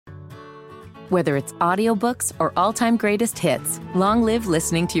Whether it's audiobooks or all-time greatest hits, long live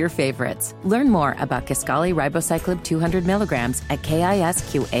listening to your favorites. Learn more about Kisqali Ribociclib 200 milligrams at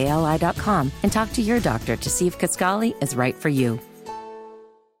KISQALI.com and talk to your doctor to see if Kisqali is right for you.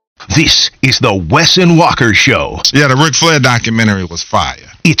 This is the Wes and Walker Show. Yeah, the Ric Flair documentary was fire.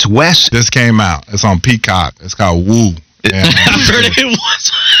 It's Wes. This came out. It's on Peacock. It's called Woo. Yeah, I heard it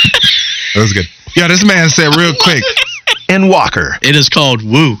was. It was good. Yeah, this man said real quick. And Walker. It is called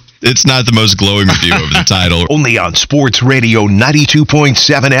Woo. It's not the most glowing review of the title. Only on Sports Radio 92.7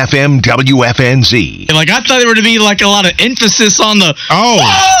 FM WFNZ. And I thought there were to be a lot of emphasis on the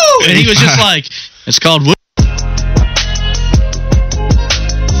Woo! And he was just like, it's called Woo.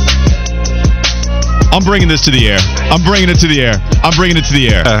 I'm bringing this to the air. I'm bringing it to the air. I'm bringing it to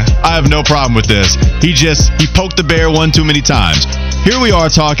the air. I have no problem with this. He poked the bear one too many times. Here we are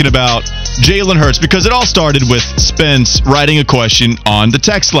talking about Jalen Hurts because it all started with Spence writing a question on the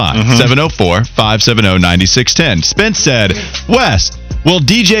text line, 704-570-9610. Spence said, Wes, will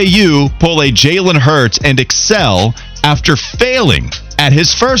DJU pull a Jalen Hurts and excel after failing at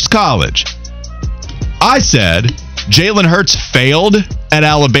his first college? I said, Jalen Hurts failed at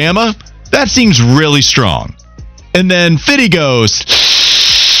Alabama? That seems really strong. And then Fitty goes,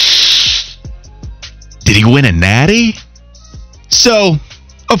 did he win a natty? So,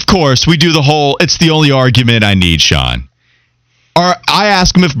 of course, we do the whole, it's the only argument I need, Sean. I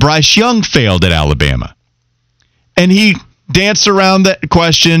ask him if Bryce Young failed at Alabama. And he danced around that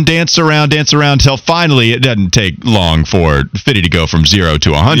question, danced around until finally it doesn't take long for Fitty to go from 0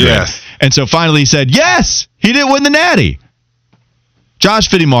 to 100. Yes. And so finally he said, yes, he didn't win the natty. Josh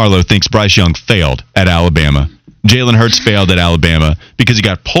Fitty Marlowe thinks Bryce Young failed at Alabama. Jalen Hurts failed at Alabama because he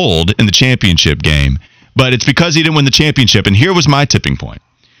got pulled in the championship game. But it's because he didn't win the championship. And here was my tipping point.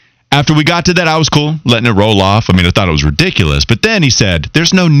 After we got to that, I was cool, letting it roll off. I mean, I thought it was ridiculous. But then he said,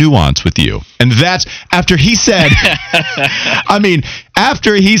 there's no nuance with you. And that's after he said,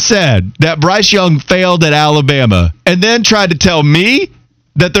 after he said that Bryce Young failed at Alabama and then tried to tell me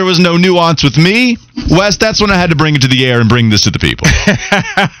that there was no nuance with me, Wes, that's when I had to bring it to the air and bring this to the people.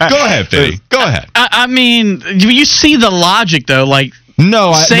 Go ahead, Fitty. Go ahead. You see the logic, though.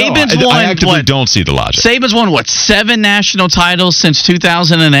 No, Saban's won, I actively don't see the logic. Saban's won, 7 national titles since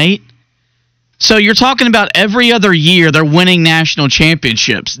 2008? So you're talking about every other year they're winning national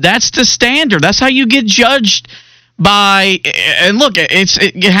championships. That's the standard. That's how you get judged by – and look,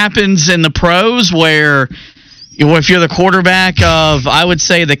 it happens in the pros where – if you're the quarterback of, I would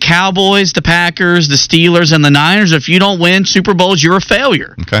say, the Cowboys, the Packers, the Steelers, and the Niners, if you don't win Super Bowls, you're a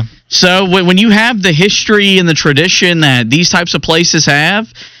failure. Okay. So when you have the history and the tradition that these types of places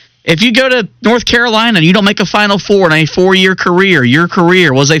have, if you go to North Carolina and you don't make a Final Four in a 4-year career, your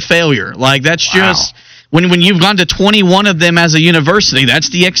career was a failure. That's just when you've gone to 21 of them as a university, that's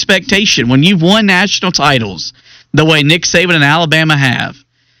the expectation. When you've won national titles the way Nick Saban and Alabama have,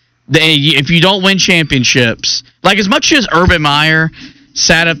 if you don't win championships, as much as Urban Meyer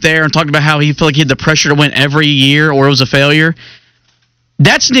sat up there and talked about how he felt like he had the pressure to win every year or it was a failure,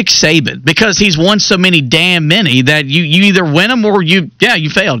 that's Nick Saban because he's won so many damn many that you either win them or you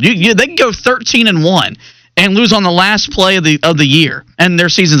failed. They can go 13-1 and lose on the last play of the year, and their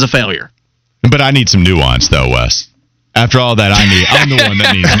season's a failure. But I need some nuance, though, Wes. After all that, I'm the one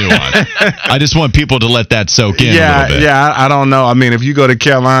that needs nuance. I just want people to let that soak in a little bit. Yeah, I don't know. If you go to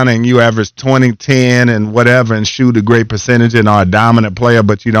Carolina and you average 20, 10, and whatever and shoot a great percentage and are a dominant player,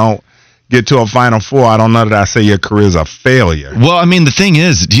 but you don't get to a Final Four, I don't know that I say your career's a failure. Well, the thing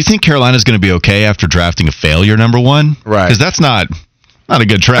is, do you think Carolina's going to be okay after drafting a failure, number one? Right. Because that's not a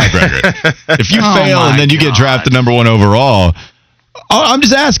good track record. If you fail and then you get drafted number 1 overall, I'm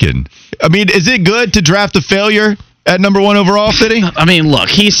just asking. Is it good to draft a failure at number 1 overall, Fitty? Look,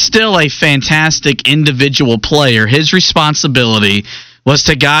 he's still a fantastic individual player. His responsibility was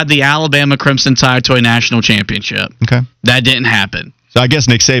to guide the Alabama Crimson Tide to a national championship. Okay. That didn't happen. So I guess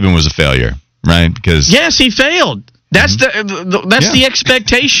Nick Saban was a failure, right? Because yes, he failed. That's the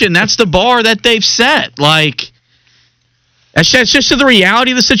expectation. That's the bar that they've set. That's just the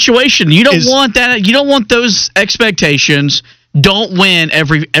reality of the situation. You don't want that. You don't want those expectations. Don't win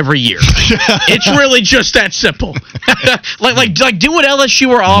every year. It's really just that simple. like do what LSU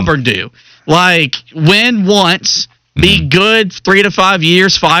or Auburn do. Win once, be good 3 to 5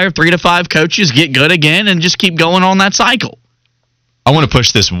 years, fire 3 to 5 coaches, get good again, and just keep going on that cycle. I want to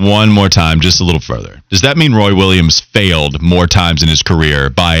push this one more time, just a little further. Does that mean Roy Williams failed more times in his career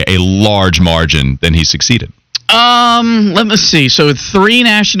by a large margin than he succeeded? Let me see. So 3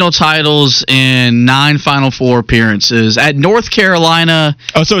 national titles and 9 Final Four appearances at North Carolina.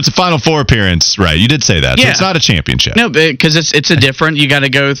 Oh, so it's a Final Four appearance, right? You did say that. Yeah. So it's not a championship. No, because it's a different. You got to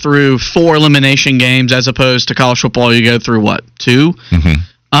go through 4 elimination games as opposed to college football. You go through what, 2?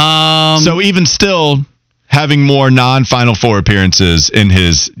 Mm-hmm. So even still, having more non-Final Four appearances in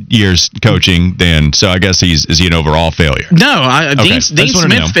his years coaching than, so I guess is he an overall failure? No, Dean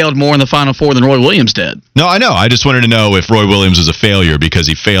Smith failed more in the Final Four than Roy Williams did. No, I know. I just wanted to know if Roy Williams was a failure because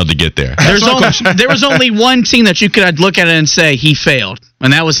he failed to get there. There was only one team that you could look at it and say he failed,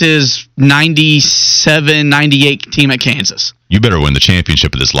 and that was his 97-98 team at Kansas. You better win the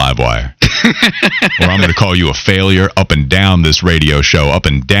championship of this live wire. Or I'm going to call you a failure up and down this radio show, up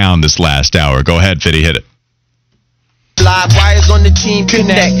and down this last hour. Go ahead, Fitty, hit it. Live wires on the team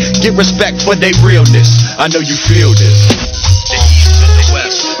connect. Get respect for their realness. I know you feel this. The east to the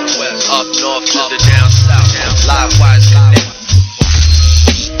west, up north to the down south. Live wires connect.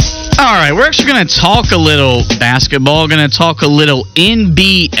 All right, we're actually going to talk a little basketball. Going to talk a little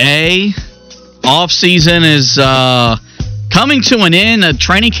NBA. Off season is coming to an end.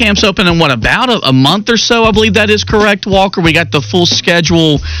 Training camp's open in about a month or so. I believe that is correct, Walker. We got the full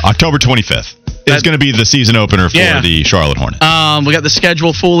schedule. October 25th. It's going to be the season opener for the Charlotte Hornets. We got the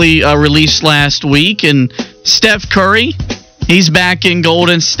schedule fully released last week, and Steph Curry, he's back in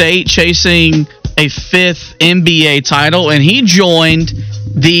Golden State chasing a 5th NBA title, and he joined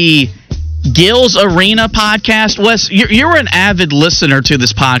the Gills Arena podcast. Wes, you're an avid listener to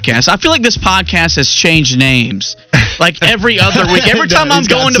this podcast. I feel like this podcast has changed names like every other week. Every time I'm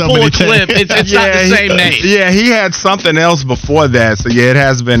going to pull a clip, it's not the same name. Yeah, he had something else before that. So, yeah, it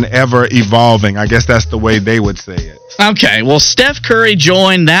has been ever evolving. I guess that's the way they would say it. Okay, well, Steph Curry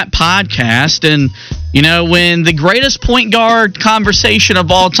joined that podcast. And, you know, when the greatest point guard conversation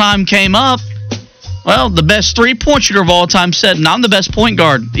of all time came up, well, the best 3-point shooter of all time said, and I'm the best point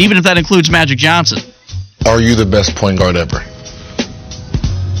guard, even if that includes Magic Johnson. Are you the best point guard ever?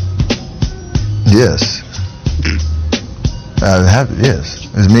 Yes. Yes.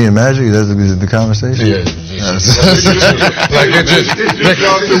 It's me and Magic. That's the conversation. Yeah. Like it just,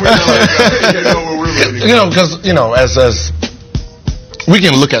 because as we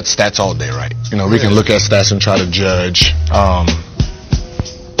can look at stats all day, right? We can look at stats and try to judge. I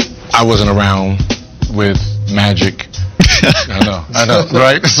wasn't around with Magic. I know,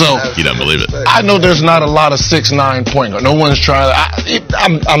 right? So you don't believe it. I know there's not a lot of 6'9" point guard. No one's trying.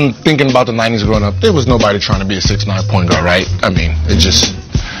 I'm thinking about the 90s growing up. There was nobody trying to be a 6'9" point guard, right? I mean, it just.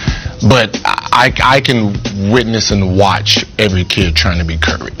 But I can witness and watch every kid trying to be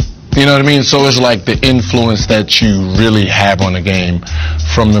Curry. You know what I mean? So it's like the influence that you really have on the game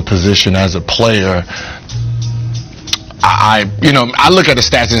from the position as a player. I look at the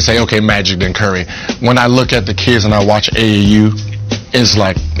stats and say, okay, Magic then Curry. When I look at the kids and I watch AAU, it's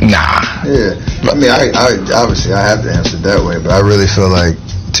like, nah. Yeah. I mean, I obviously I have to answer it that way, but I really feel like,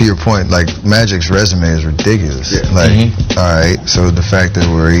 to your point, like Magic's resume is ridiculous. Yeah. Like, all right, so the fact that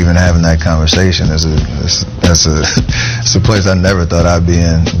we're even having that conversation is it's a place I never thought I'd be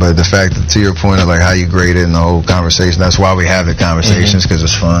in. But the fact that, to your point of like how you grade it and the whole conversation, that's why we have the conversations, because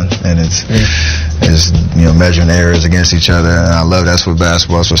it's fun and it's measuring errors against each other. And I love that's what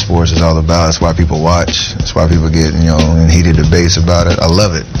basketball, that's what sports is all about. That's why people watch. That's why people get in heated debates about it. I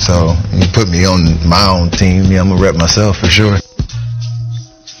love it. So you put me on my own team, I'm gonna rep myself for sure.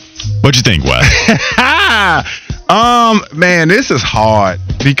 What'd you think, Wes? Man, this is hard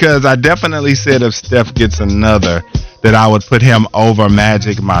because I definitely said if Steph gets another that I would put him over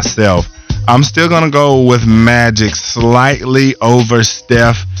Magic myself. I'm still going to go with Magic slightly over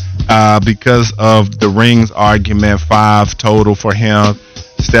Steph because of the rings argument, 5 total for him.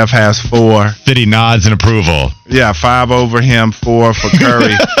 Steph has 4. Fitty nods in approval. Yeah, 5 over him, 4 for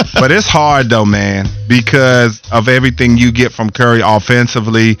Curry. But it's hard, though, man, because of everything you get from Curry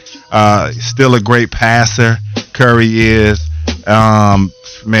offensively. Still a great passer, Curry is.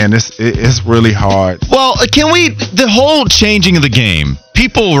 Man, it's really hard. Well, the whole changing of the game,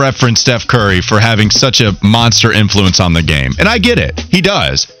 people reference Steph Curry for having such a monster influence on the game. And I get it. He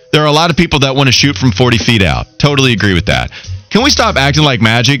does. There are a lot of people that want to shoot from 40 feet out. Totally agree with that. Can we stop acting like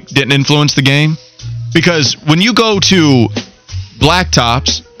Magic didn't influence the game? Because when you go to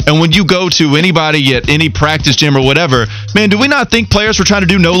Blacktops and when you go to anybody at any practice gym or whatever, man, do we not think players were trying to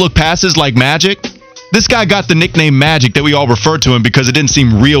do no-look passes like Magic? This guy got the nickname Magic that we all refer to him because it didn't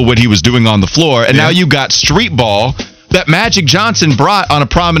seem real what he was doing on the floor. And now you got street ball that Magic Johnson brought on a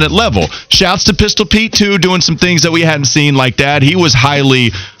prominent level. Shouts to Pistol Pete, too, doing some things that we hadn't seen like that. He was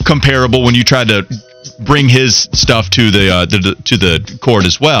highly comparable when you tried to bring his stuff to the court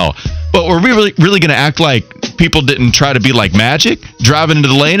as well. But we're really going to act like people didn't try to be like Magic, driving into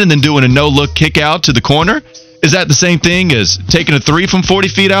the lane and then doing a no-look kick out to the corner? Is that the same thing as taking a three from 40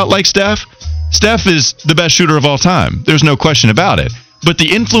 feet out like Steph? Steph is the best shooter of all time. There's no question about it. But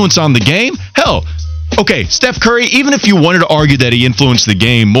the influence on the game? Hell, okay, Steph Curry, even if you wanted to argue that he influenced the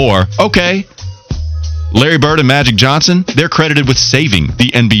game more, okay. Larry Bird and Magic Johnson, they're credited with saving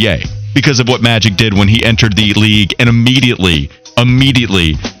the NBA because of what Magic did when he entered the league and immediately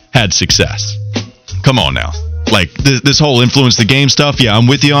had success. Come on now. Like, this whole influence the game stuff, yeah, I'm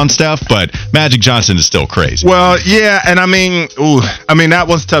with you on Steph, but Magic Johnson is still crazy. Well, yeah, and I mean, that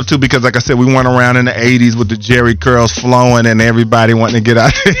was tough, too, because, like I said, we went around in the 80s with the Jerry curls flowing and everybody wanting to get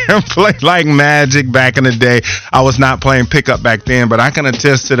out there and play like Magic back in the day. I was not playing pickup back then, but I can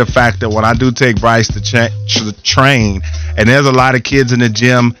attest to the fact that when I do take Bryce to train, and there's a lot of kids in the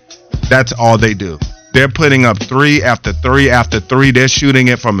gym, that's all they do. They're putting up three after three after three. They're shooting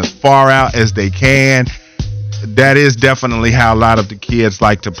it from as far out as they can. That is definitely how a lot of the kids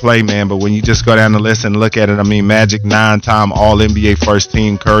like to play, man. But when you just go down the list and look at it, I mean, Magic 9-time All-NBA first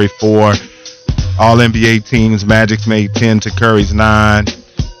team, Curry 4. All-NBA teams, Magic's made 10 to Curry's 9.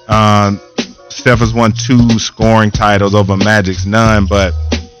 Steph has won 2 scoring titles over Magic's none, but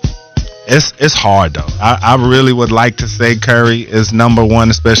it's hard, though. I really would like to say Curry is number one,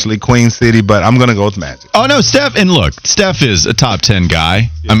 especially Queen City, but I'm going to go with Magic. Oh, no, Steph, and look, Steph is a top 10 guy.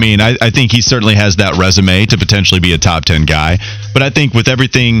 Yeah. I mean, I think he certainly has that resume to potentially be a top 10 guy. But I think with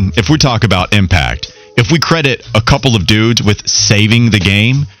everything, if we talk about impact, if we credit a couple of dudes with saving the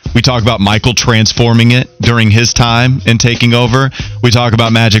game, we talk about Michael transforming it during his time and taking over. We talk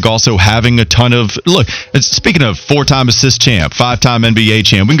about Magic also having a ton of... Look, speaking of 4-time assist champ, 5-time NBA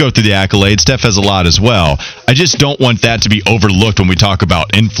champ, we can go through the accolades. Steph has a lot as well. I just don't want that to be overlooked when we talk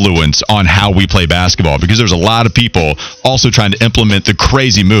about influence on how we play basketball, because there's a lot of people also trying to implement the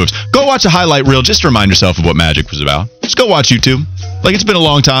crazy moves. Go watch a highlight reel just to remind yourself of what Magic was about. Just go watch YouTube. Like, it's been a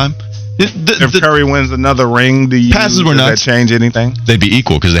long time. If Curry wins another ring, does that change anything? They'd be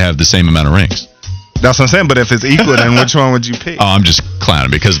equal because they have the same amount of rings. That's what I'm saying, but if it's equal, then which one would you pick? Oh, I'm just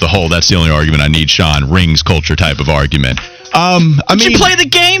clowning because that's the only argument I need, Sean. Rings culture type of argument. What you play the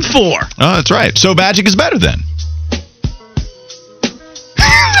game for? Oh, that's right. So Magic is better then.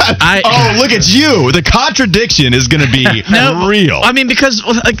 Look at you. The contradiction is going to be real. I mean, because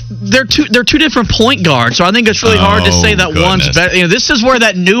they're two different point guards, so I think it's really hard to say that one's better. You know, this is where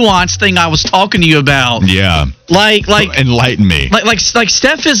that nuance thing I was talking to you about. Yeah. Like enlighten me. Like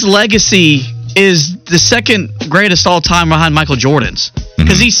Steph's legacy is the second greatest all time behind Michael Jordan's,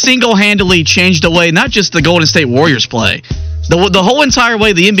 because he single-handedly changed the way not just the Golden State Warriors play. The whole entire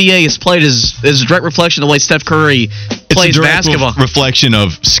way the NBA is played is a direct reflection of the way Steph Curry plays basketball. Reflection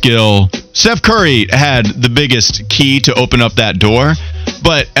of skill. Steph Curry had the biggest key to open up that door,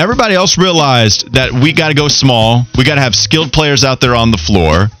 but everybody else realized that we got to go small. We got to have skilled players out there on the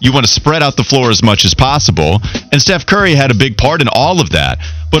floor. You want to spread out the floor as much as possible, and Steph Curry had a big part in all of that.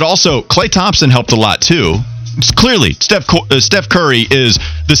 But also, Klay Thompson helped a lot too. Clearly, Steph Curry is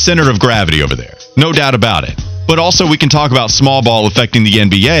the center of gravity over there. No doubt about it. But also, we can talk about small ball affecting the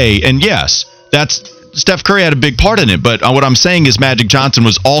NBA, and yes, Steph Curry had a big part in it, but what I'm saying is Magic Johnson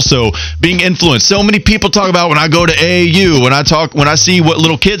was also being influenced. So many people talk about when I go to AAU, when I see what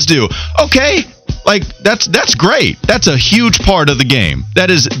little kids do. Okay, like that's great. That's a huge part of the game. That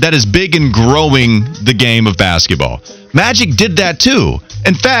is big in growing the game of basketball. Magic did that too.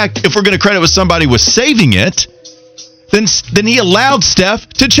 In fact, if we're going to credit with somebody with saving it, then he allowed Steph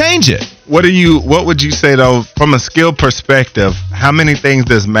to change it. What would you say, though, from a skill perspective, how many things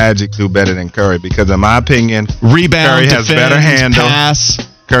does Magic do better than Curry? Because in my opinion, rebound, Curry has better handle, pass.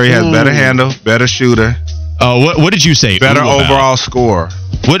 Curry has better handle, better shooter. What did you say? Better overall scorer.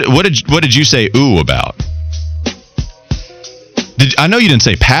 What did you say ooh about? I know you didn't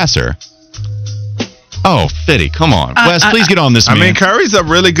say passer. Oh, Fitty, come on. Wes, please get on this, man. I mean, Curry's a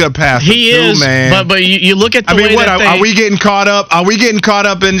really good passer, he is, man. But you look at the way are we getting caught up? Are we getting caught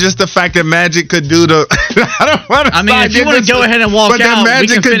up in just the fact that Magic could do the... if you want to go ahead and walk out, Magic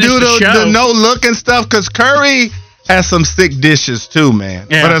we can could do the no-look and stuff, because Curry has some sick dishes, too, man.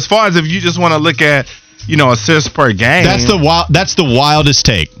 Yeah. But as far as if you just want to look at, assists per game... That's the wildest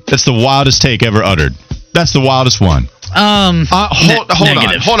take. That's the wildest take ever uttered. That's the wildest one.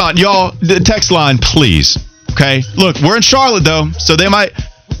 Hold on, y'all. The text line, please. Okay, look, we're in Charlotte though, so they might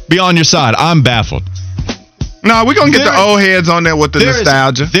be on your side. I'm baffled. No, we're gonna get the old heads on there with the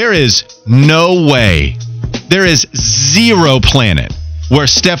nostalgia. There is no way. There is zero planet where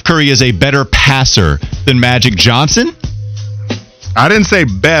Steph Curry is a better passer than Magic Johnson. I didn't say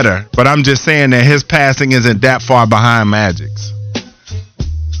better, but I'm just saying that his passing isn't that far behind Magic's.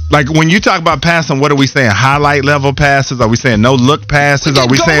 Like, when you talk about passing, what are we saying? Highlight level passes? Are we saying no look passes? Are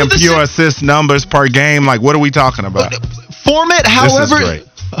we saying pure assist numbers per game? Like, what are we talking about? Form it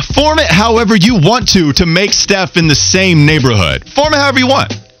however you want to make Steph in the same neighborhood. Form it however you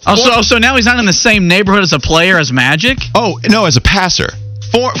want. So now he's not in the same neighborhood as a player as Magic? Oh, no, as a passer.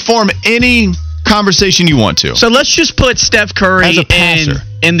 Form any conversation you want to. So let's just put Steph Curry as a passer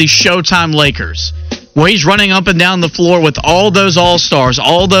in the Showtime Lakers, where he's running up and down the floor with all those All-Stars,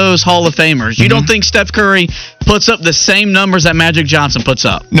 all those Hall of Famers. You don't think Steph Curry puts up the same numbers that Magic Johnson puts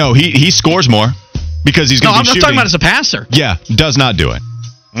up? No, he scores more because he's going to be shooting. I'm talking about as a passer. Yeah, does not do it.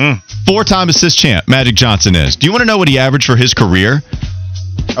 4-time assist champ, Magic Johnson is. Do you want to know what he averaged for his career?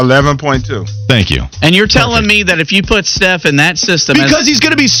 11.2. Thank you. And you're telling me that if you put Steph in that system... Because he's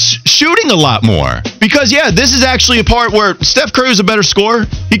going to be shooting a lot more. Because, this is actually a part where Steph Curry is a better scorer.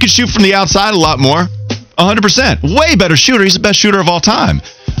 He can shoot from the outside a lot more. 100%. Way better shooter. He's the best shooter of all time.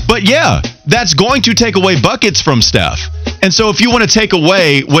 But, that's going to take away buckets from Steph. And so if you want to take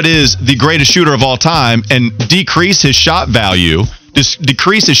away what is the greatest shooter of all time and decrease his shot value,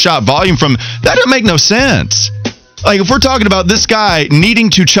 decrease his shot volume from... That doesn't make no sense. Like, if we're talking about this guy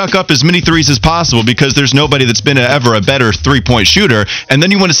needing to chuck up as many threes as possible because there's nobody that's been ever a better three-point shooter, and then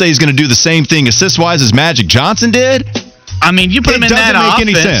you want to say he's going to do the same thing assist-wise as Magic Johnson did? I mean, you put him in that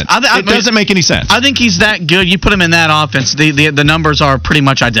offense. It doesn't make any sense. I think he's that good. You put him in that offense, the numbers are pretty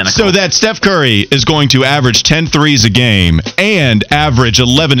much identical. So that Steph Curry is going to average 10 threes a game and average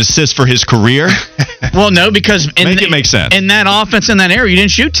 11 assists for his career? Well, no, because it make sense. In that offense, in that era, you didn't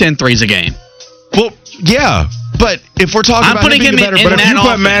shoot 10 threes a game. Well, yeah. But if we're talking about putting him but if you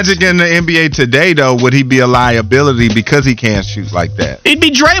put Magic in the NBA today, though, would he be a liability because he can't shoot like that? He'd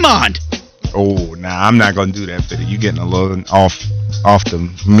be Draymond. Oh, nah, I'm not going to do that for you. You're getting a little off the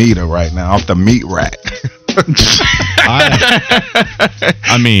meter right now, off the meat rack.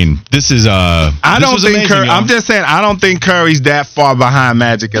 I mean, this is I'm just saying, I don't think Curry's that far behind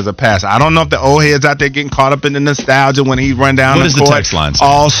Magic as a passer. I don't know if the old heads out there getting caught up in the nostalgia when he run down the court, text line say?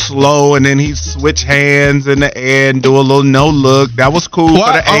 All slow, and then he switch hands in the air and do a little no look. That was cool for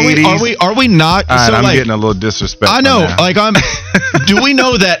the 80s. Are we not? All right, I'm getting a little disrespectful. I know. Now. Do we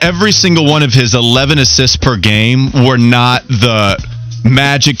know that every single one of his 11 assists per game were not the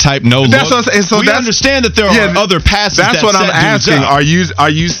Magic type no look? We understand that there are other passes. That's what I'm asking. Are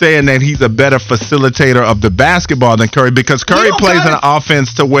you saying that he's a better facilitator of the basketball than Curry? Because Curry plays an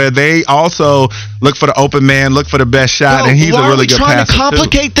offense to where they also look for the open man, look for the best shot, and he's a really good passer. Why are we trying to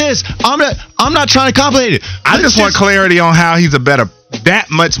complicate this? I'm not trying to complicate it. I just want clarity on how he's that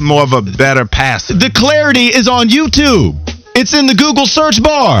much more of a better passer. The clarity is on YouTube. It's in the Google search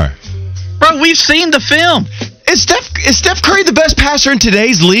bar. Bro, we've seen the film. Is Steph Curry the best passer in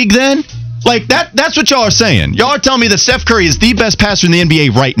today's league then? Like, that's what y'all are saying. Y'all are telling me that Steph Curry is the best passer in the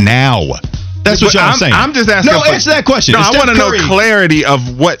NBA right now. That's what y'all are saying. I'm just asking. No, answer that question. No, I want to know clarity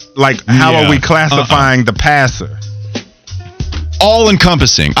of what, how are we classifying the passer?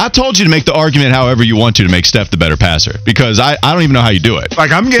 All-encompassing. I told you to make the argument however you want to make Steph the better passer because I don't even know how you do it.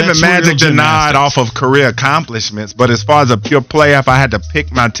 Like, I'm giving Magic the nod off of career accomplishments, but as far as a pure player, if I had to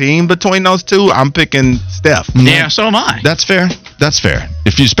pick my team between those two, I'm picking Steph. Yeah, so am I. That's fair.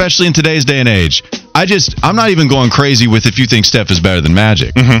 Especially in today's day and age. I'm not even going crazy with if you think Steph is better than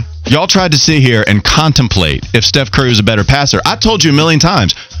Magic. Y'all tried to sit here and contemplate if Steph Curry was a better passer. I told you a million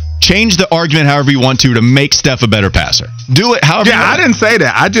times. Change the argument however you want to make Steph a better passer. Do it however you want. I didn't say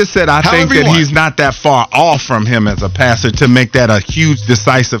that. I just said I think that he's not that far off from him as a passer to make that a huge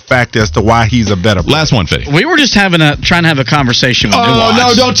decisive factor as to why he's a better player. Last one, Fitty. We were just trying to have a conversation with Oh,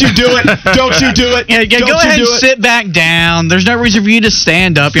 no, don't you do it. Don't you do it. Yeah, go ahead and sit back down. There's no reason for you to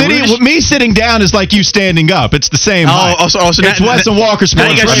stand up. Fitty, me sitting down is like you standing up. It's the same height. It's Weston Walker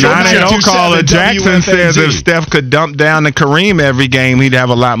Sports. 980 caller Jackson says if Steph could dump down to Kareem every game, he'd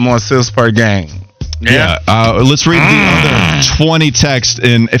have a lot more assists per game. Yeah. Let's read the other 20 texts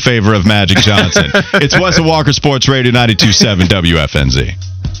in favor of Magic Johnson. It's Weston Walker Sports Radio 92.7 WFNZ.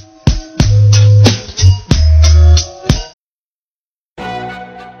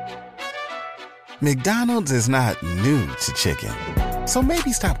 McDonald's is not new to chicken. So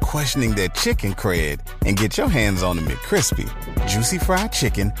maybe stop questioning their chicken cred and get your hands on the McCrispy. Juicy fried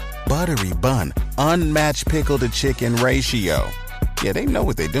chicken, buttery bun, unmatched pickle to chicken ratio. Yeah, they know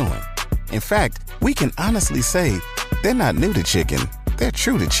what they're doing. In fact, we can honestly say they're not new to chicken. They're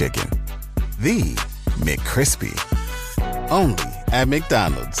true to chicken. The McCrispy. Only at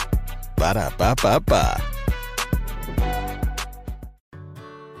McDonald's. Ba-da-ba-ba-ba.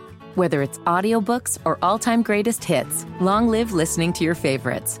 Whether it's audiobooks or all-time greatest hits, long live listening to your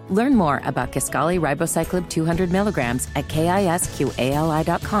favorites. Learn more about Kisqali Ribociclib 200 milligrams at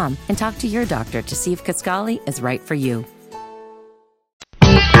KISQALI.com and talk to your doctor to see if Kisqali is right for you.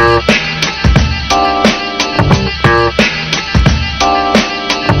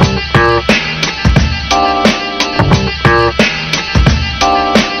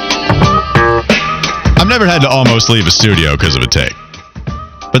 I've never had to almost leave a studio because of a take.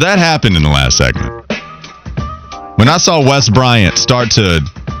 But that happened in the last segment. When I saw Wes Bryant start to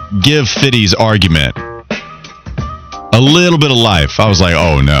give Fitty's argument a little bit of life, I was like,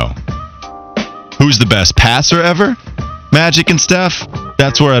 oh no. Who's the best passer ever? Magic and Steph?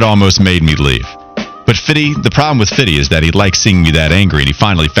 That's where it almost made me leave. But Fitty, the problem with Fitty is that he likes seeing me that angry, and he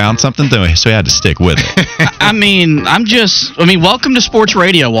finally found something, so he had to stick with it. Welcome to sports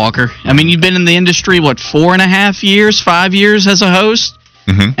radio, Walker. I mean, you've been in the industry, 4.5 years, 5 years as a host?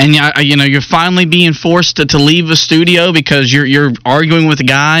 Mm-hmm. And you're finally being forced to leave the studio because you're arguing with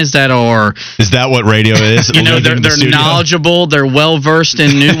guys that are. Is that what radio is? They're knowledgeable. They're well versed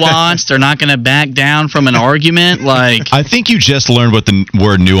in nuance. They're not going to back down from an argument. I think you just learned what the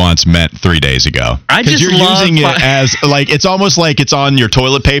word nuance meant 3 days ago. You're using it as it's almost like it's on your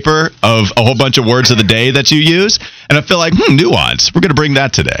toilet paper of a whole bunch of words of the day that you use. And I feel like nuance. We're going to bring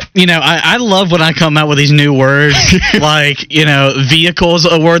that today. I love when I come out with these new words vehicle is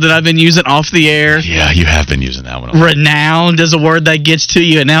a word that I've been using off the air. Yeah, you have been using that one. Renowned is a word that gets to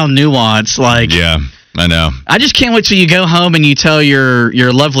you, and now nuance. Yeah, I know. I just can't wait till you go home and you tell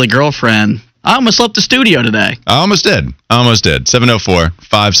your lovely girlfriend, I almost left the studio today. I almost did.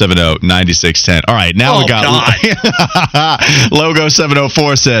 704-570-9610. All right, now we got Logo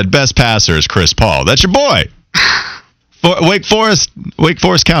 704 said, best passer is Chris Paul. That's your boy. Wake Forest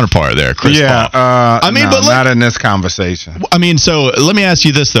counterpart there, Chris Paul. But not in this conversation. So let me ask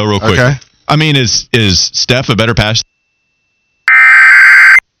you this though, real quick. Okay. Is Steph a better passer?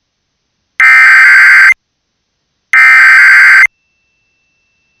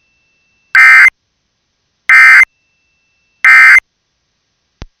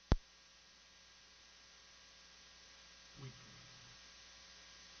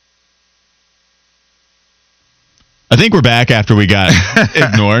 I think we're back after we got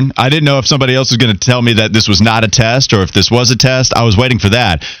ignored. I didn't know if somebody else was going to tell me that this was not a test or if this was a test. I was waiting for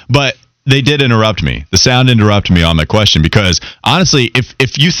that. But they did interrupt me. The sound interrupted me on my question because, honestly,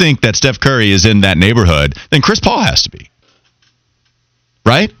 if you think that Steph Curry is in that neighborhood, then Chris Paul has to be.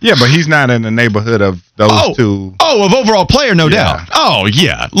 Right? Yeah, but he's not in the neighborhood of those two. Oh, of overall player, no doubt. Oh,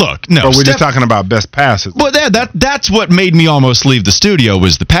 yeah. Look, no. But we're just talking about best passes. Well, that's what made me almost leave the studio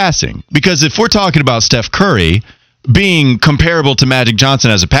was the passing. Because if we're talking about Steph Curry being comparable to Magic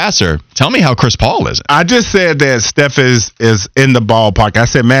Johnson as a passer, tell me how Chris Paul isn't. I just said that Steph is in the ballpark. I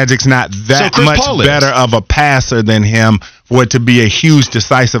said Magic's not that much better of a passer than him for it to be a huge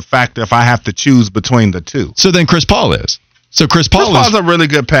decisive factor if I have to choose between the two. So then Chris Paul is. So Chris Paul's a really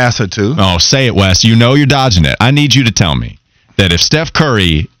good passer too. Oh, say it, Wes. You know you're dodging it. I need you to tell me that if Steph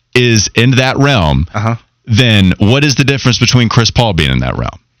Curry is in that realm, then what is the difference between Chris Paul being in that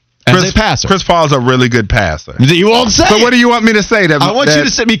realm? As a passer. Chris Paul's a really good passer. You won't say. So what do you want me to say? I want you to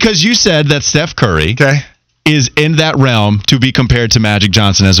say, because you said that Steph Curry is in that realm to be compared to Magic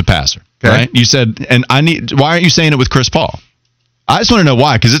Johnson as a passer. Okay. Right? You said, why aren't you saying it with Chris Paul? I just want to know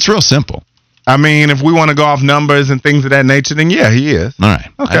why, because it's real simple. If we want to go off numbers and things of that nature, then yeah, he is. All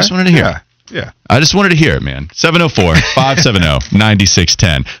right. Okay. I just wanted to hear it. Yeah. I just wanted to hear it, man.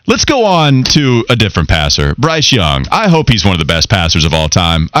 704-570-9610. Let's go on to a different passer. Bryce Young. I hope he's one of the best passers of all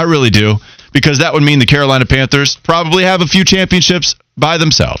time. I really do. Because that would mean the Carolina Panthers probably have a few championships by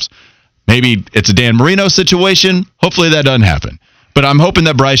themselves. Maybe it's a Dan Marino situation. Hopefully that doesn't happen. But I'm hoping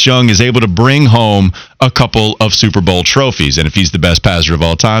that Bryce Young is able to bring home a couple of Super Bowl trophies. And if he's the best passer of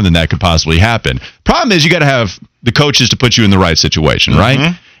all time, then that could possibly happen. Problem is you got to have the coaches to put you in the right situation,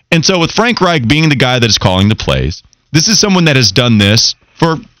 right? And so with Frank Reich being the guy that is calling the plays, this is someone that has done this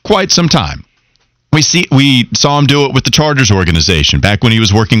for quite some time. We saw him do it with the Chargers organization back when he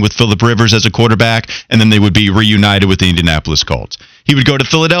was working with Phillip Rivers as a quarterback, and then they would be reunited with the Indianapolis Colts. He would go to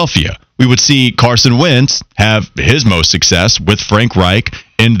Philadelphia. We would see Carson Wentz have his most success with Frank Reich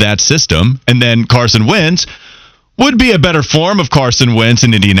in that system, and then Carson Wentz would be a better form of Carson Wentz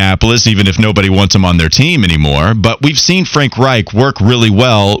in Indianapolis, even if nobody wants him on their team anymore. But we've seen Frank Reich work really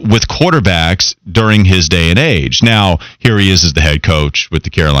well with quarterbacks during his day and age. Now, here he is as the head coach with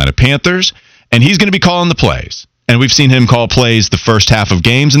the Carolina Panthers, and he's going to be calling the plays. And we've seen him call plays the first half of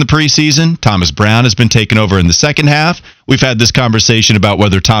games in the preseason. Thomas Brown has been taken over in the second half. We've had this conversation about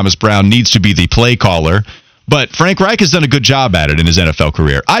whether Thomas Brown needs to be the play caller. But Frank Reich has done a good job at it in his NFL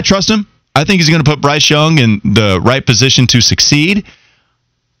career. I trust him. I think he's going to put Bryce Young in the right position to succeed.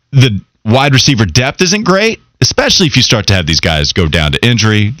 The wide receiver depth isn't great, especially if you start to have these guys go down to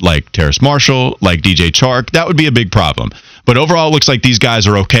injury, like Terrace Marshall, like DJ Chark. That would be a big problem. But overall, it looks like these guys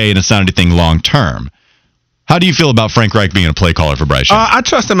are okay, and it's not anything long-term. How do you feel about Frank Reich being a play caller for Bryce Young? I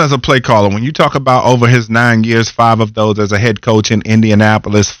trust him as a play caller. When you talk about over his 9 years, 5 of those as a head coach in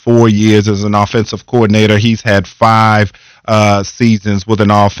Indianapolis, 4 years as an offensive coordinator, he's had 5 seasons with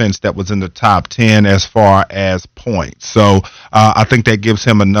an offense that was in the top 10 as far as points. So I think that gives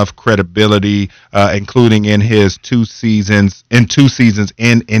him enough credibility, including in his 2 seasons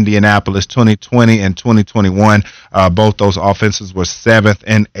in Indianapolis, 2020 and 2021. Both those offenses were 7th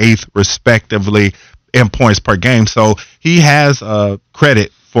and 8th respectively in points per game. So he has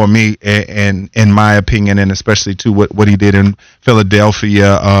credit for me, and in my opinion, and especially to what he did in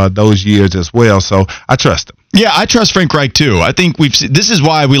Philadelphia those years as well. So I trust him. Yeah, I trust Frank Reich too. I think this is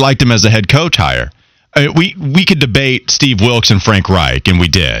why we liked him as a head coach hire. We could debate Steve Wilks and Frank Reich, and we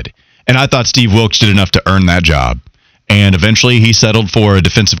did. And I thought Steve Wilks did enough to earn that job. And eventually he settled for a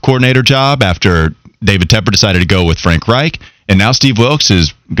defensive coordinator job after David Tepper decided to go with Frank Reich. And now Steve Wilks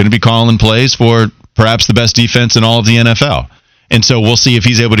is going to be calling plays for perhaps the best defense in all of the NFL. And so we'll see if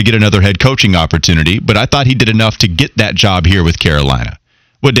he's able to get another head coaching opportunity. But I thought he did enough to get that job here with Carolina.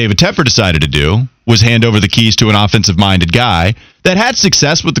 What David Tepper decided to do was hand over the keys to an offensive-minded guy that had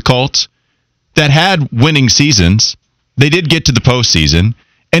success with the Colts, that had winning seasons. They did get to the postseason.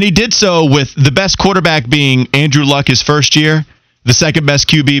 And he did so with the best quarterback being Andrew Luck his first year, the second best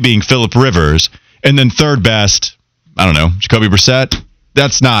QB being Phillip Rivers, and then third best, I don't know, Jacoby Brissett.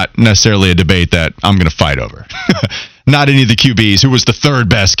 That's not necessarily a debate that I'm going to fight over. Not any of the QBs. Who was the third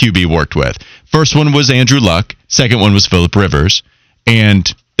best QB worked with? First one was Andrew Luck. Second one was Phillip Rivers. And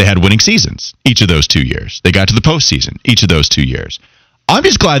they had winning seasons each of those 2 years. They got to the postseason each of those 2 years. I'm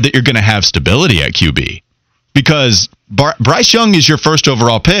just glad that you're going to have stability at QB because Bryce Young is your first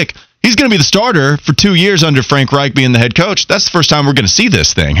overall pick. He's going to be the starter for 2 years under Frank Reich being the head coach. That's the first time we're going to see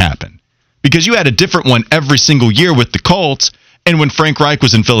this thing happen because you had a different one every single year with the Colts. And when Frank Reich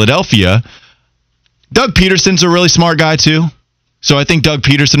was in Philadelphia, Doug Peterson's a really smart guy too. So I think Doug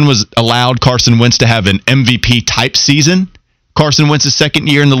Peterson was allowed Carson Wentz to have an MVP-type season. Carson Wentz's second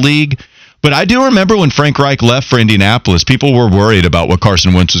year in the league. But I do remember when Frank Reich left for Indianapolis, people were worried about what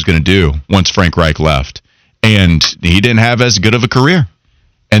Carson Wentz was going to do once Frank Reich left. And he didn't have as good of a career.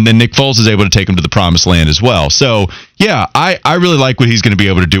 And then Nick Foles is able to take him to the promised land as well. So, yeah, I really like what he's going to be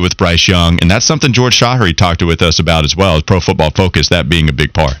able to do with Bryce Young. And that's something George Shahery talked with us about as well, as Pro Football Focus, that being a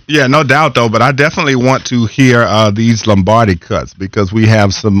big part. Yeah, no doubt, though. But I definitely want to hear these Lombardi cuts because we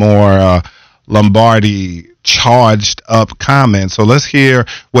have some more Lombardi charged up comments. So let's hear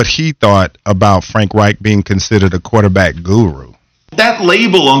what he thought about Frank Reich being considered a quarterback guru. That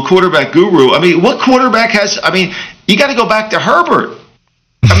label on quarterback guru, I mean, what quarterback has, I mean, you got to go back to Herbert.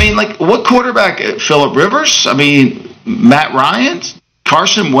 I mean, like, what quarterback? Phillip Rivers? I mean, Matt Ryan?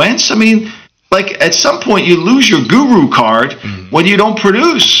 Carson Wentz? I mean, like, at some point you lose your guru card when you don't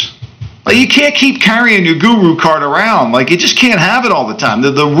produce. Like, you can't keep carrying your guru card around. Like, you just can't have it all the time.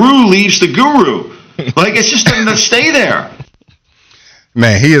 The Ru leaves the guru. Like, it's just going to stay there.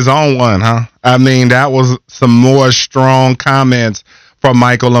 Man, he is on one, huh? I mean, that was some more strong comments from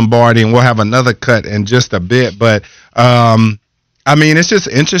Michael Lombardi, and we'll have another cut in just a bit. But, I mean, it's just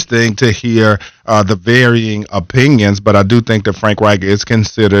interesting to hear the varying opinions, but I do think that Frank Reich is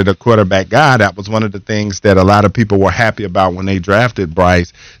considered a quarterback guy. That was one of the things that a lot of people were happy about when they drafted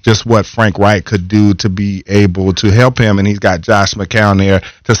Bryce, just what Frank Reich could do to be able to help him, and he's got Josh McCown there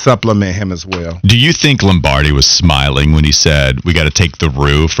to supplement him as well. Do you think Lombardi was smiling when he said, we got to take the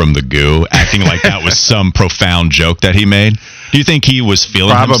Ru from the goo, acting like that was some profound joke that he made? Do you think he was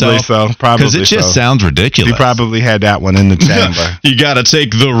feeling himself? Probably so. Because it just sounds ridiculous. He probably had that one in the chamber. You got to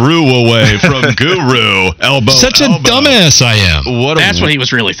take the Ru away from Guru. Elbow. Such a dumbass I am. That's what he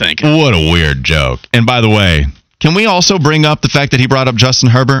was really thinking. What a weird joke. And by the way, can we also bring up the fact that he brought up Justin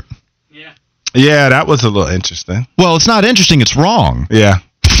Herbert? Yeah, that was a little interesting. Well, it's not interesting. It's wrong. Yeah.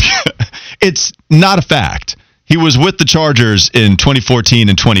 It's not a fact. He was with the Chargers in 2014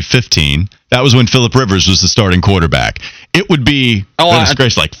 and 2015. That was when Phillip Rivers was the starting quarterback. It would be,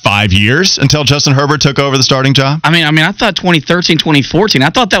 like 5 years until Justin Herbert took over the starting job. I mean, I thought 2013, 2014, I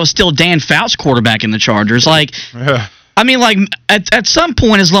thought that was still Dan Fouts quarterback in the Chargers. Like, I mean, like, at some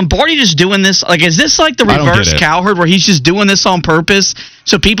point, is Lombardi just doing this? Like, is this like the reverse Cowherd where he's just doing this on purpose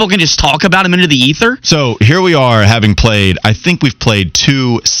so people can just talk about him into the ether? So here we are having played, I think we've played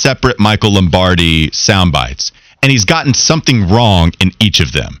 2 separate Michael Lombardi sound bites, and he's gotten something wrong in each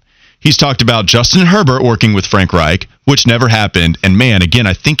of them. He's talked about Justin Herbert working with Frank Reich, which never happened. And man, again,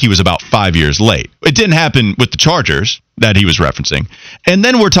 I think he was about 5 years late. It didn't happen with the Chargers that he was referencing. And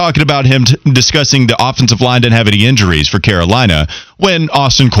then we're talking about him discussing the offensive line didn't have any injuries for Carolina when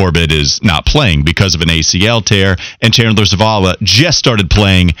Austin Corbett is not playing because of an ACL tear, and Chandler Zavala just started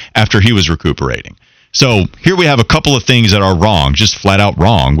playing after he was recuperating. So here we have a couple of things that are wrong, just flat out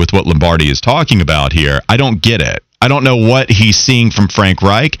wrong with what Lombardi is talking about here. I don't get it. I don't know what he's seeing from Frank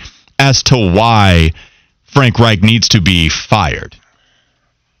Reich as to why Frank Reich needs to be fired.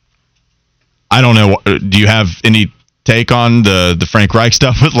 I don't know. Do you have any take on the Frank Reich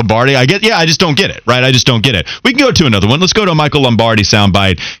stuff with Lombardi? I just don't get it, right? I just don't get it. We can go to another one. Let's go to a Michael Lombardi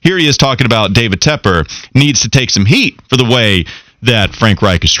soundbite. Here he is talking about David Tepper needs to take some heat for the way that Frank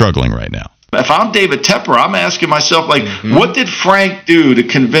Reich is struggling right now. If I'm David Tepper, I'm asking myself, what did Frank do to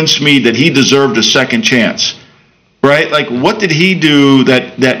convince me that he deserved a second chance? Right? Like, what did he do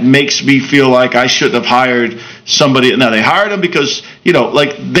that makes me feel like I shouldn't have hired somebody? Now, they hired him because,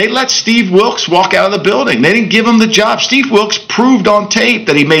 they let Steve Wilkes walk out of the building. They didn't give him the job. Steve Wilkes proved on tape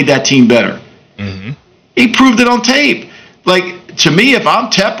that he made that team better. Mm-hmm. He proved it on tape. Like, to me, if I'm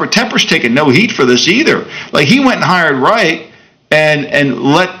Tepper's taking no heat for this either. Like, he went and hired Wright and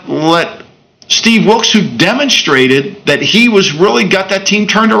let Steve Wilkes, who demonstrated that he was really got that team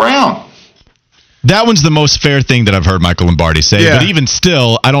turned around. That one's the most fair thing that I've heard Michael Lombardi say. Yeah. But even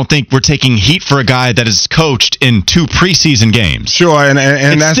still, I don't think we're taking heat for a guy that is coached in 2 preseason games. Sure, and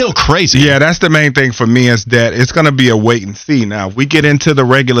it's that's still crazy. Yeah, that's the main thing for me is that it's going to be a wait and see. Now, if we get into the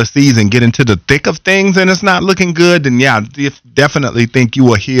regular season, get into the thick of things, and it's not looking good, then yeah, definitely think you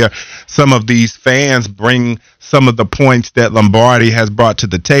will hear some of these fans bring some of the points that Lombardi has brought to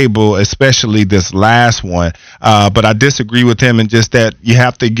the table, especially this last one. But I disagree with him in just that you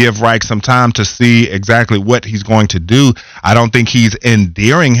have to give Reich some time to see exactly what he's going to do. I don't think he's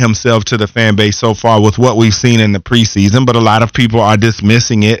endearing himself to the fan base so far with what we've seen in the preseason, but a lot of people are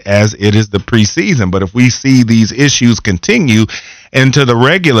dismissing it as it is the preseason. But if we see these issues continue into the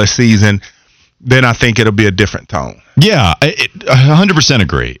regular season, then I think it'll be a different tone. Yeah, 100%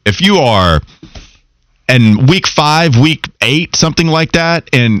 agree. If you are in week 5, week 8, something like that,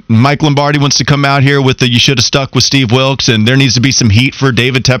 and Mike Lombardi wants to come out here with the you should have stuck with Steve Wilkes, and there needs to be some heat for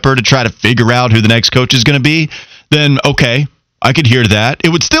David Tepper to try to figure out who the next coach is going to be, then okay, I could hear that. It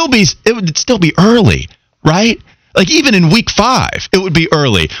would still be early, right? Like even in week 5, it would be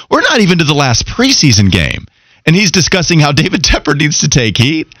early. We're not even to the last preseason game, and he's discussing how David Tepper needs to take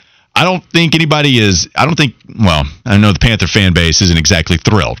heat. I know the Panther fan base isn't exactly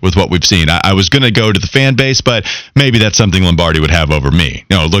thrilled with what we've seen. I was going to go to the fan base, but maybe that's something Lombardi would have over me.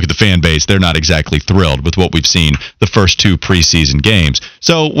 Look at the fan base. They're not exactly thrilled with what we've seen the first 2 preseason games.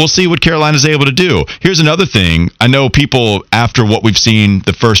 So we'll see what Carolina's able to do. Here's another thing. I know people, after what we've seen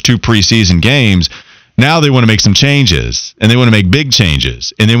the first 2 preseason games, now they want to make some changes, and they want to make big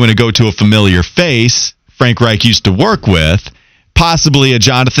changes, and they want to go to a familiar face Frank Reich used to work with, possibly a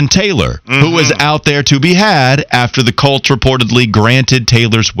Jonathan Taylor, who was out there to be had after the Colts reportedly granted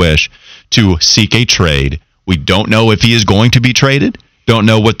Taylor's wish to seek a trade. We don't know if he is going to be traded. Don't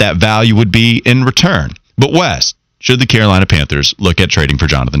know what that value would be in return. But Wes, should the Carolina Panthers look at trading for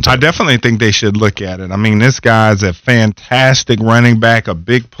Jonathan Taylor? I definitely think they should look at it. I mean, this guy's a fantastic running back, a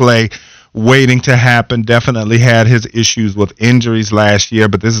big play waiting to happen. Definitely had his issues with injuries last year,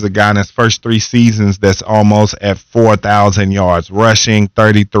 but this is a guy in his first 3 seasons that's almost at 4,000 yards rushing,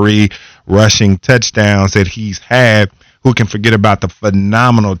 33 rushing touchdowns that he's had. Who can forget about the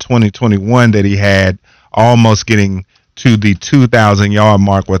phenomenal 2021 that he had, almost getting to the 2,000-yard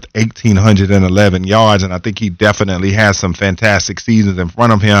mark with 1,811 yards, and I think he definitely has some fantastic seasons in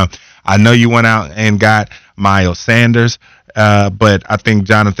front of him. I know you went out and got Miles Sanders, but I think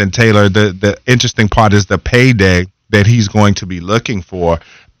Jonathan Taylor, the interesting part is the payday that he's going to be looking for.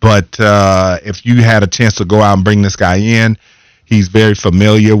 But if you had a chance to go out and bring this guy in, he's very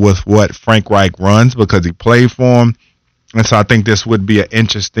familiar with what Frank Reich runs because he played for him. And so I think this would be an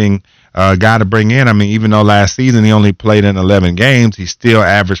interesting guy to bring in. I mean, even though last season he only played in 11 games, he still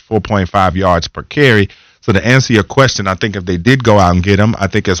averaged 4.5 yards per carry. So to answer your question, I think if they did go out and get him, I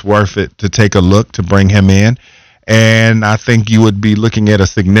think it's worth it to take a look to bring him in. And I think you would be looking at a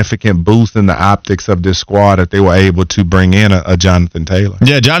significant boost in the optics of this squad if they were able to bring in a Jonathan Taylor.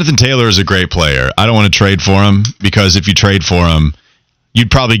 Yeah, Jonathan Taylor is a great player. I don't want to trade for him because if you trade for him,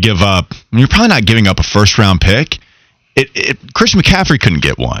 you'd probably give up. You're probably not giving up a first-round pick. Christian McCaffrey couldn't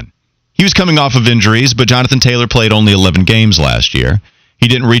get one. He was coming off of injuries, but Jonathan Taylor played only 11 games last year. He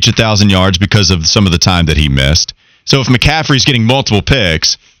didn't reach 1,000 yards because of some of the time that he missed. So if McCaffrey's getting multiple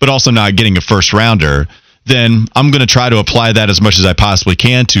picks, but also not getting a first-rounder, then I'm going to try to apply that as much as I possibly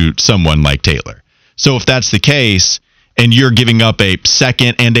can to someone like Taylor. So if that's the case, and you're giving up a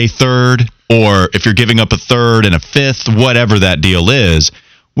second and a third, or if you're giving up a third and a fifth, whatever that deal is,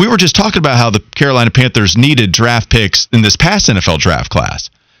 we were just talking about how the Carolina Panthers needed draft picks in this past NFL draft class.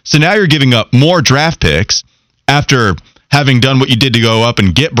 So now you're giving up more draft picks after having done what you did to go up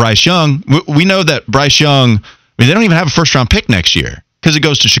and get Bryce Young. We know that Bryce Young, they don't even have a first-round pick next year because it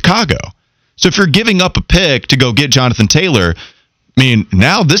goes to Chicago. So if you're giving up a pick to go get Jonathan Taylor,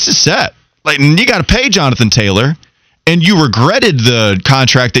 now this is set. You got to pay Jonathan Taylor, and you regretted the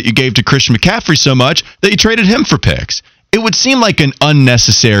contract that you gave to Christian McCaffrey so much that you traded him for picks. It would seem like an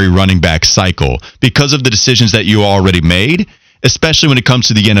unnecessary running back cycle because of the decisions that you already made, especially when it comes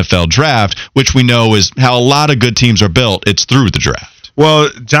to the NFL draft, which we know is how a lot of good teams are built. It's through the draft. Well,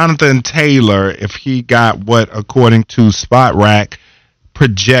 Jonathan Taylor, if he got what, according to Spot Rack,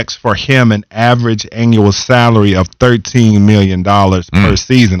 projects for him an average annual salary of $13 million per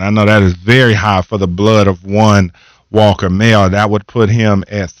season. I know that is very high for the blood of one Walker Mail. That would put him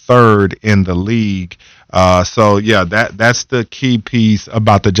at third in the league. That's the key piece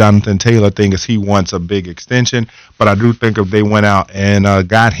about the Jonathan Taylor thing is he wants a big extension. But I do think if they went out and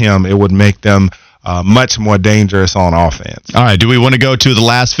got him, it would make them much more dangerous on offense. All right, do we want to go to the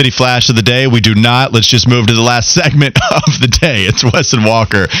last Fitty Flash of the day? We do not. Let's just move to the last segment of the day. It's Wes and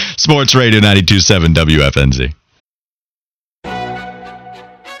Walker, Sports Radio 92.7 WFNZ.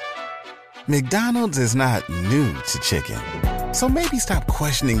 McDonald's is not new to chicken. So maybe stop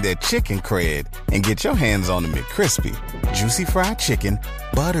questioning their chicken cred and get your hands on the McCrispy. Juicy fried chicken,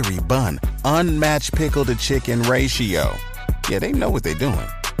 buttery bun, unmatched pickle to chicken ratio. Yeah, they know what they're doing.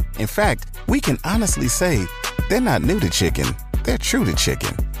 In fact, we can honestly say they're not new to chicken. They're true to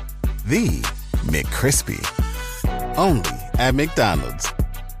chicken. The McCrispy. Only at McDonald's.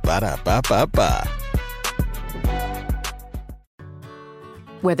 Ba-da-ba-ba-ba.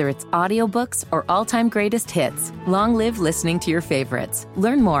 Whether it's audiobooks or all-time greatest hits, long live listening to your favorites.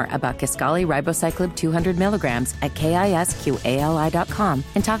 Learn more about Kisqali Ribociclib 200 milligrams at KISQALI.com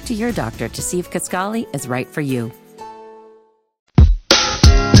and talk to your doctor to see if Kisqali is right for you.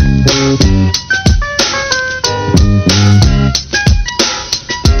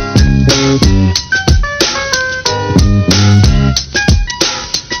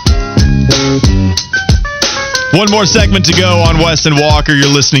 One more segment to go on Wes and Walker. You're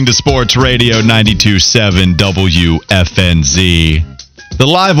listening to Sports Radio 92.7 WFNZ. The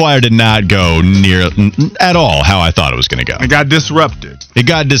live wire did not go near at all how I thought it was going to go. It got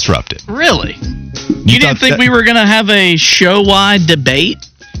disrupted. Really? You didn't think we were going to have a show-wide debate?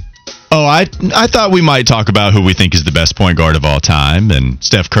 Oh, I thought we might talk about who we think is the best point guard of all time, and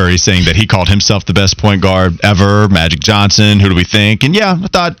Steph Curry saying that he called himself the best point guard ever, Magic Johnson, who do we think? And yeah, I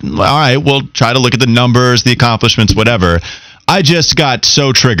thought, all right, we'll try to look at the numbers, the accomplishments, whatever. I just got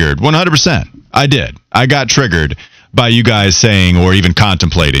so triggered, 100%. I did. I got triggered by you guys saying or even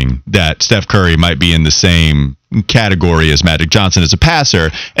contemplating that Steph Curry might be in the same category as Magic Johnson as a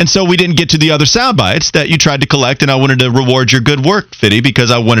passer. And so we didn't get to the other sound bites that you tried to collect, and I wanted to reward your good work, Fitty,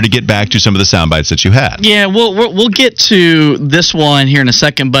 because I wanted to get back to some of the sound bites that you had. Yeah, we'll get to this one here in a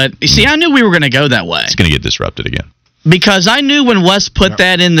second, but you see, I knew we were going to go that way. It's going to get disrupted again. Because I knew when Wes put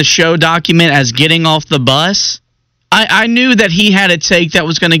that in the show document as getting off the bus, I knew that he had a take that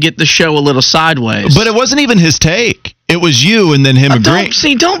was going to get the show a little sideways. But it wasn't even his take. It was you and then him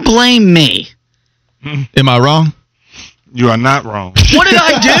agreeing. Don't blame me. Am I wrong? You are not wrong. What did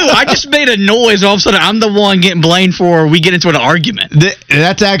I do? I just made a noise. All of a sudden, I'm the one getting blamed for we get into an argument.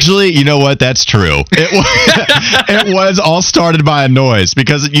 That's actually, you know what? That's true. It was all started by a noise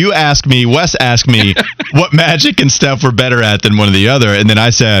because you asked me, Wes asked me what Magic and Steph were better at than one or the other. And then I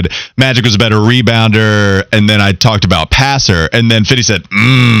said Magic was a better rebounder. And then I talked about passer. And then Fitty said,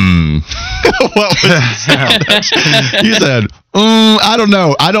 what was the sound? You said, I don't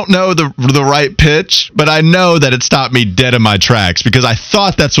know. I don't know the right pitch, but I know that it stopped me dead in my tracks because I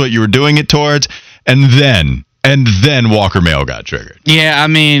thought that's what you were doing it towards, and then Walker Mail got triggered. Yeah, I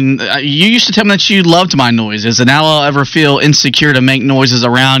mean, you used to tell me that you loved my noises, and now I'll ever feel insecure to make noises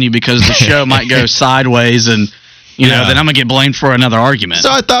around you because the show might go sideways, and you know, then I'm gonna get blamed for another argument. So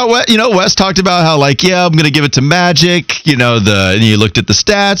I thought, Wes talked about how I'm gonna give it to Magic. And you looked at the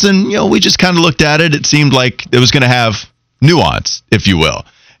stats, and we just kind of looked at it. It seemed like it was gonna have nuance, if you will.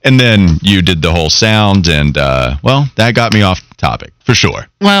 And then you did the whole sound, and, that got me off topic, for sure.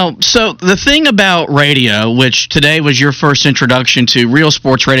 Well, so the thing about radio, which today was your first introduction to real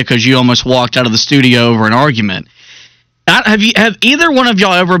sports radio because you almost walked out of the studio over an argument, have either one of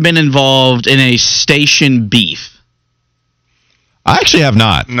y'all ever been involved in a station beef? I actually have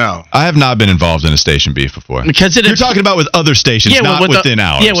not. No. I have not been involved in a station beef before. Because you're talking about with other stations, not within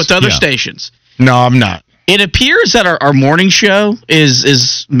ours. Yeah, with other stations. No, I'm not. It appears that our morning show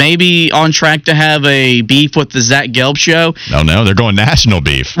is maybe on track to have a beef with the Zach Gelb show. No, they're going national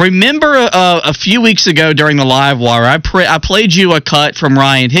beef. Remember a few weeks ago during the live wire, I played you a cut from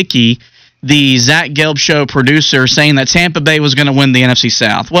Ryan Hickey, the Zach Gelb show producer, saying that Tampa Bay was going to win the NFC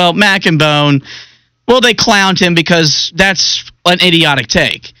South. Well, Mac and Bone, they clowned him because that's an idiotic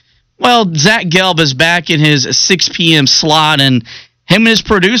take. Well, Zach Gelb is back in his 6 p.m. slot, and him and his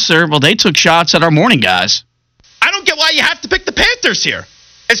producer, they took shots at our morning guys. I don't get why you have to pick the Panthers here,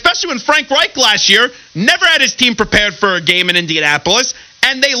 especially when Frank Reich last year never had his team prepared for a game in Indianapolis,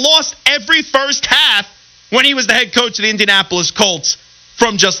 and they lost every first half when he was the head coach of the Indianapolis Colts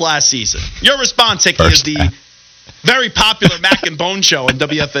from just last season. Your response, Hickey, is the very popular Mac and Bone show on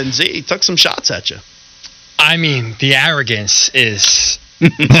WFNZ. He took some shots at you. I mean, the arrogance is... I'm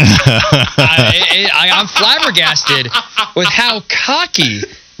flabbergasted with how cocky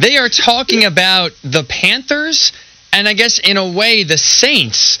they are talking about the Panthers and I guess in a way the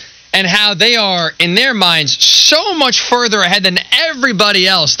Saints and how they are, in their minds, so much further ahead than everybody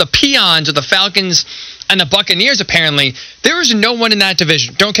else. The peons of the Falcons and the Buccaneers, apparently. There is no one in that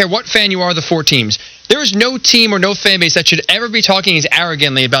division. Don't care what fan you are of the 4 teams. There is no team or no fan base that should ever be talking as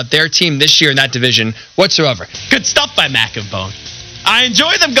arrogantly about their team this year in that division whatsoever. Good stuff by Mac and Bone. I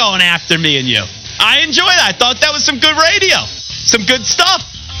enjoy them going after me and you. I enjoy that. I thought that was some good radio. Some good stuff.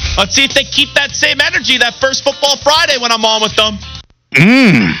 Let's see if they keep that same energy that first Football Friday when I'm on with them.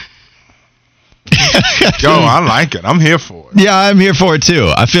 Yo, I like it. I'm here for it. Yeah, I'm here for it too.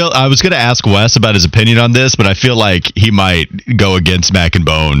 I was going to ask Wes about his opinion on this, but I feel like he might go against Mac and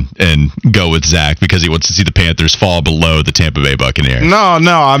Bone and go with Zach because he wants to see the Panthers fall below the Tampa Bay Buccaneers. No.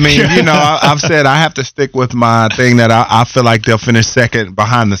 I mean, I've said I have to stick with my thing that I feel like they'll finish second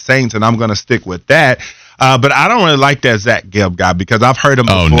behind the Saints, and I'm going to stick with that. But I don't really like that Zach Gelb guy because I've heard him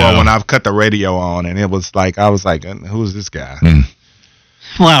before when I've cut the radio on, and it was like I was like, who's this guy?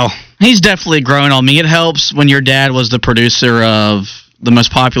 Well, he's definitely grown on me. It helps when your dad was the producer of the most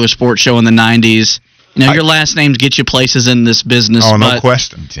popular sports show in the 90s. Your last names get you places in this business. Oh, no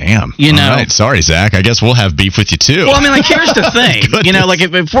question. Damn. All right. Sorry, Zach. I guess we'll have beef with you, too. Well, I mean, here's the thing.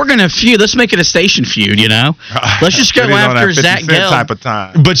 If we're going to feud, let's make it a station feud, Let's just go after Zach Gelb. Type of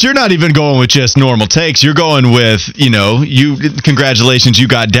time. But you're not even going with just normal takes. You're going with, congratulations, you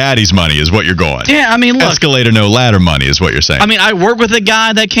got daddy's money is what you're going. Yeah, I mean, look. Escalator, no ladder money is what you're saying. I mean, I work with a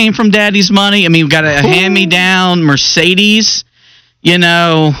guy that came from daddy's money. I mean, we've got a hand-me-down Mercedes,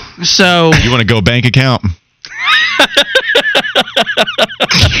 so... You want to go bank account?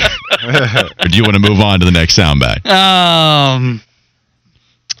 Or do you want to move on to the next soundbite?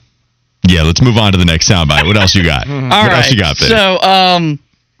 Yeah, let's move on to the next soundbite. What else you got? What else you got there? So,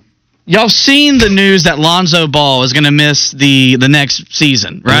 y'all seen the news that Lonzo Ball is going to miss the next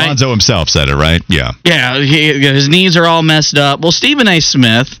season, right? Lonzo himself said it, right? Yeah. Yeah, his knees are all messed up. Well, Stephen A.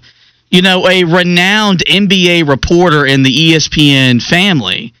 Smith, a renowned NBA reporter in the ESPN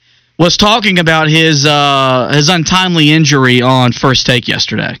family, was talking about his untimely injury on First Take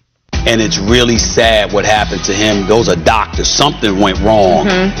yesterday. And it's really sad what happened to him. Those are doctors. Something went wrong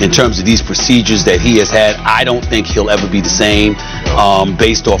in terms of these procedures that he has had. I don't think he'll ever be the same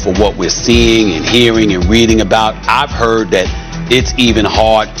based off of what we're seeing and hearing and reading about. I've heard that it's even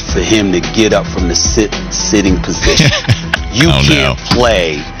hard for him to get up from the sitting position. You can't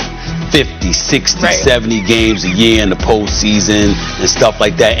play 50, 60, 70 games a year in the postseason and stuff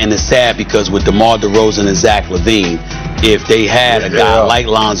like that. And it's sad because with DeMar DeRozan and Zach LaVine, if they had a guy like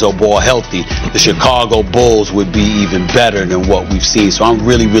Lonzo Ball healthy, the Chicago Bulls would be even better than what we've seen. So I'm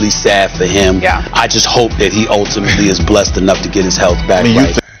really, really sad for him. Yeah. I just hope that he ultimately is blessed enough to get his health back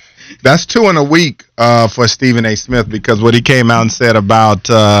right. That's 2 in a week for Stephen A. Smith because what he came out and said about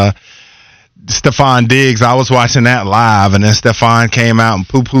Stephon Diggs, I was watching that live, and then Stephon came out and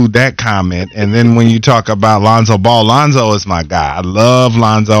poo-pooed that comment. And then when you talk about Lonzo Ball, Lonzo is my guy. I love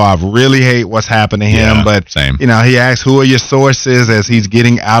Lonzo. I really hate what's happened to him. But, same. He asked, who are your sources as he's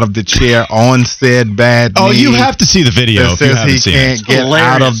getting out of the chair on said bad knee. Oh, you have to see the video. That says he can't get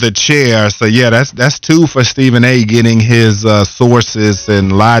out of the chair. So, yeah, that's 2 for Stephen A. getting his sources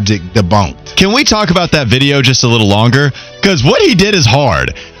and logic debunked. Can we talk about that video just a little longer? Because what he did is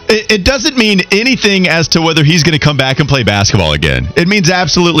hard. It doesn't mean anything as to whether he's going to come back and play basketball again. It means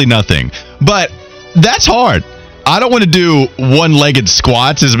absolutely nothing. But that's hard. I don't want to do one-legged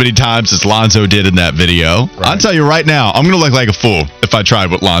squats as many times as Lonzo did in that video. Right. I'll tell you right now, I'm going to look like a fool if I tried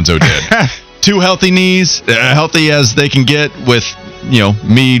what Lonzo did. 2 healthy knees, healthy as they can get with,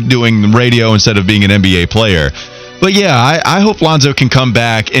 me doing radio instead of being an NBA player. But yeah, I hope Lonzo can come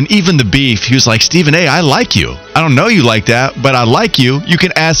back. And even the beef, he was like, Stephen A., I like you. I don't know you like that, but I like you. You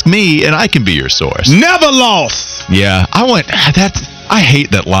can ask me, and I can be your source. Never lost. Yeah, I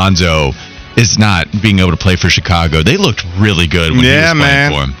hate that Lonzo is not being able to play for Chicago. They looked really good when he was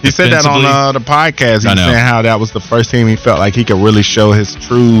playing for him. He said that on the podcast. He was saying how that was the first team he felt like he could really show his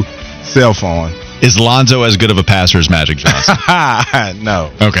true self on. Is Lonzo as good of a passer as Magic Johnson?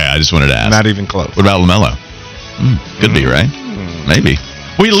 No. Okay, I just wanted to ask. Not even close. What about LaMelo? Could be, right? Maybe.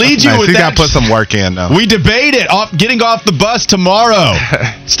 We lead you with he that. got to put some work in, though. We debate it. Getting off the bus tomorrow.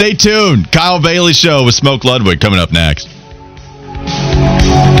 Stay tuned. Kyle Bailey Show with Smoke Ludwig coming up next.